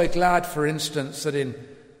 And so we're glad, for instance, that in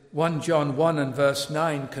 1 John 1 and verse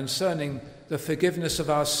 9, concerning the forgiveness of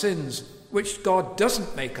our sins, which God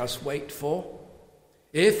doesn't make us wait for,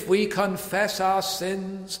 if we confess our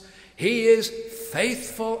sins, he is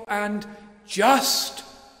faithful and just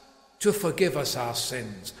to forgive us our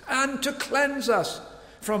sins and to cleanse us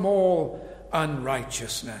from all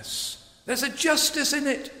unrighteousness. There's a justice in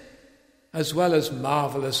it, as well as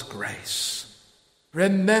marvelous grace.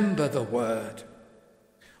 Remember the word.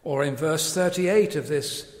 Or in verse 38 of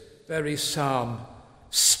this very psalm,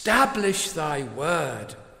 "Establish thy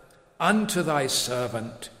word unto thy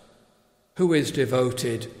servant, who is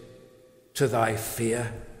devoted to thy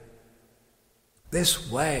fear." This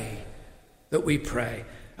way that we pray.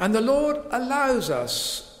 And the Lord allows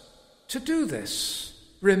us to do this.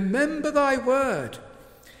 Remember thy word.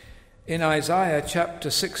 In Isaiah chapter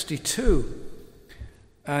 62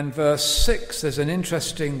 and verse 6, there's an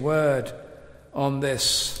interesting word on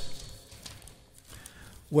this,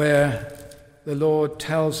 where the Lord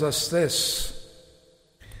tells us this.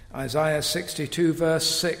 Isaiah 62 verse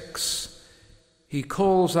 6, he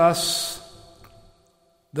calls us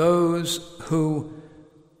those who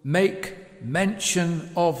make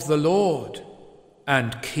mention of the Lord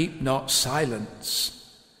and keep not silence.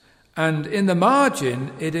 And in the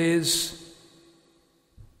margin it is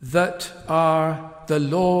that are the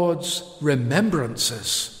Lord's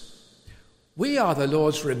remembrances. We are the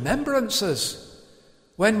Lord's remembrances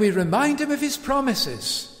when we remind him of his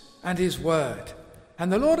promises and his word.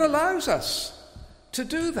 And the Lord allows us to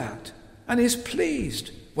do that and is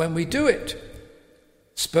pleased when we do it.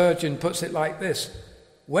 Spurgeon puts it like this: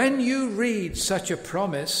 when you read such a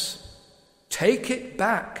promise, take it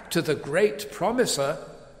back to the great promiser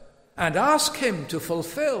and ask him to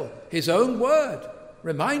fulfill his own word.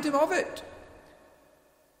 Remind him of it.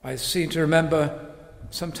 I seem to remember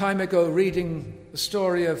some time ago reading the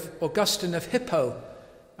story of Augustine of Hippo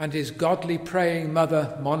and his godly praying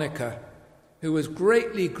mother Monica, who was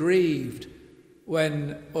greatly grieved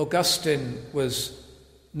when Augustine was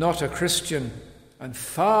not a Christian and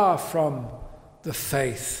far from the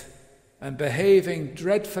faith and behaving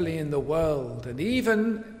dreadfully in the world, and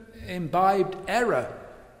even imbibed error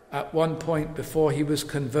at one point before he was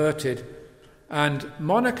converted. And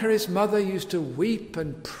Monica, his mother, used to weep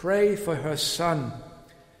and pray for her son,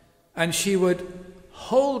 and she would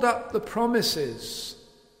hold up the promises,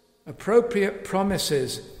 appropriate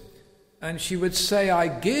promises, and she would say, "I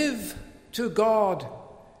give to God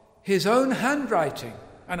his own handwriting,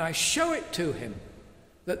 and I show it to him,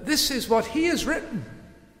 that this is what he has written."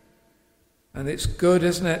 And it's good,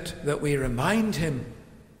 isn't it, that we remind him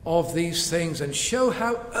of these things and show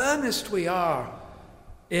how earnest we are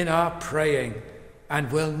in our praying,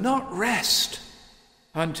 and will not rest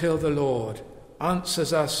until the Lord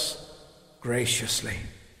answers us graciously.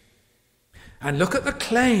 And look at the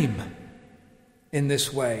claim in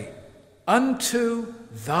this way: unto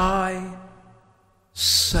thy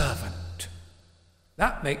servant.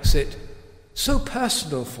 That makes it so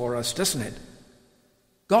personal for us, doesn't it?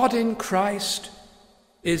 God in Christ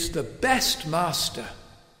is the best master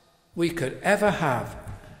we could ever have,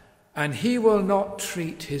 and he will not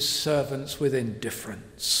treat his servants with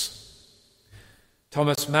indifference.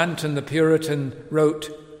 Thomas Manton, the Puritan, wrote,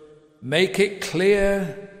 "Make it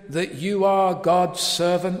clear that you are God's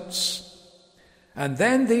servants, and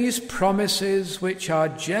then these promises which are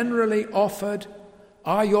generally offered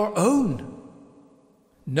are your own,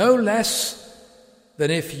 no less than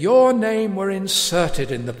if your name were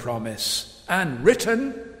inserted in the promise and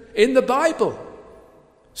written in the Bible.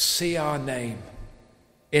 See our name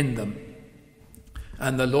in them.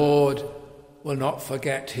 And the Lord will not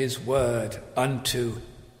forget his word unto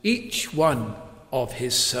each one of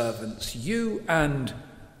his servants, you and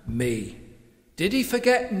me." Did he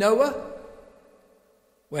forget Noah?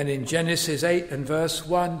 When in Genesis 8 and verse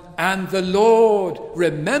 1, "And the Lord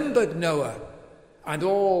remembered Noah and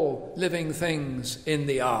all living things in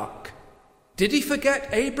the ark." Did he forget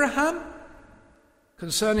Abraham,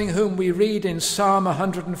 concerning whom we read in Psalm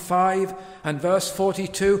 105 and verse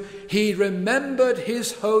 42, he remembered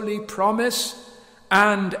his holy promise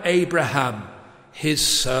and Abraham, his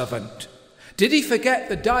servant? Did he forget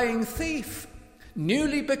the dying thief,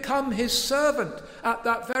 newly become his servant at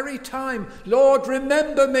that very time? Lord,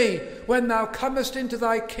 remember me when thou comest into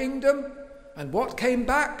thy kingdom. And what came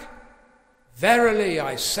back? Verily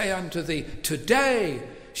I say unto thee, today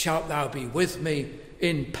shalt thou be with me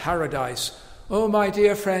in paradise. Oh, my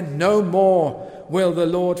dear friend, no more will the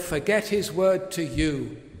Lord forget his word to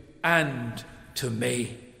you and to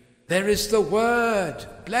me. There is the word.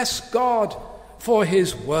 Bless God for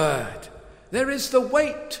his word. There is the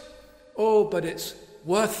wait. Oh, but it's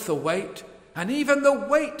worth the wait. And even the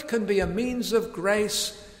wait can be a means of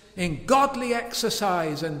grace in godly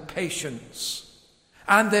exercise and patience.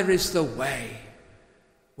 And there is the way,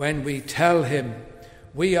 when we tell him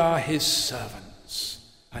we are his servants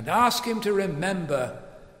and ask him to remember,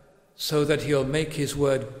 so that he'll make his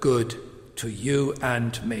word good to you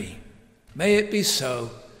and me. May it be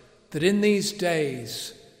so that in these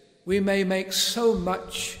days we may make so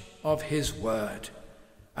much of his word,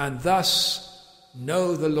 and thus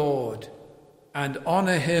know the Lord and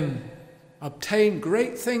honour him, obtain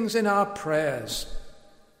great things in our prayers,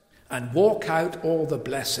 and walk out all the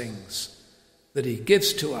blessings that he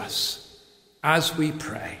gives to us as we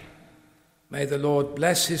pray. May the Lord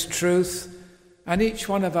bless his truth and each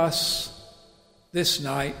one of us this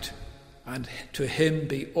night, and to him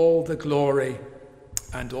be all the glory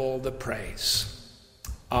and all the praise.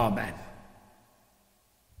 Amen.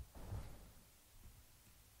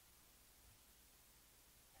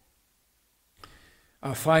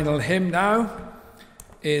 Our final hymn now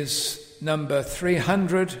is number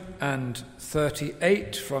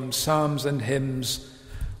 338 from Psalms and Hymns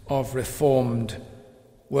of Reformed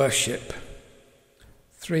Worship.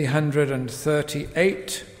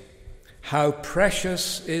 338. How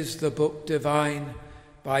precious is the book divine,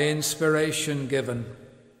 by inspiration given.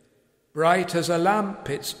 Bright as a lamp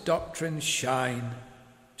its doctrines shine,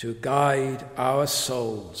 to guide our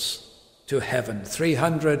souls to heaven.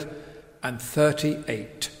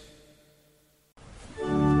 338.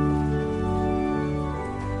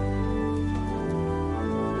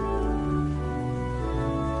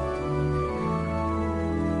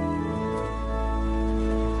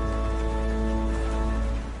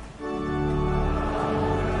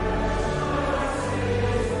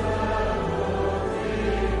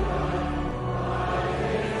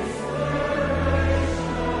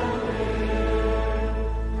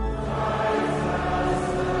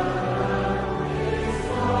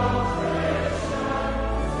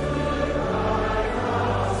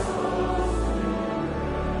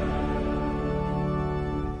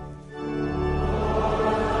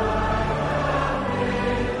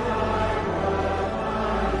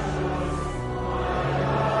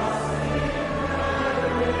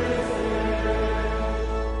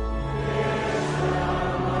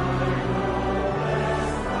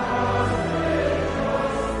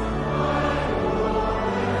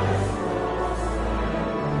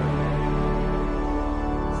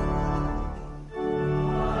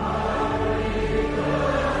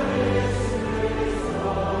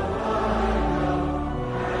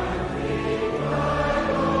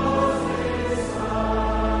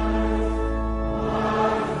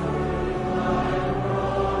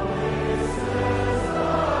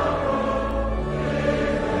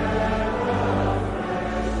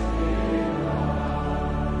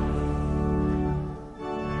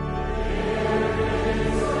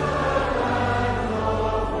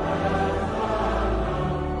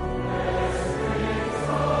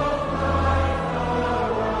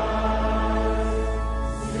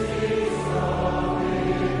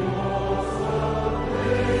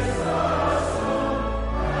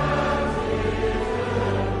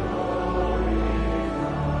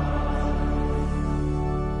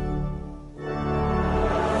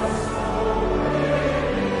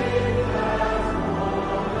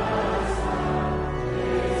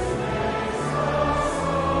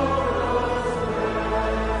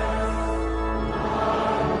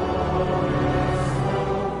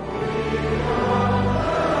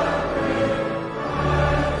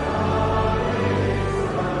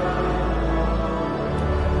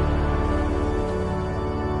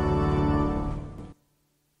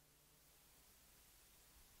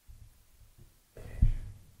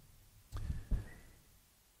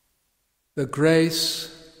 The grace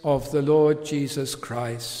of the Lord Jesus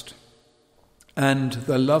Christ, and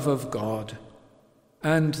the love of God,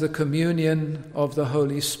 and the communion of the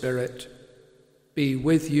Holy Spirit be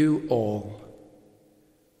with you all.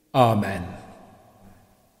 Amen.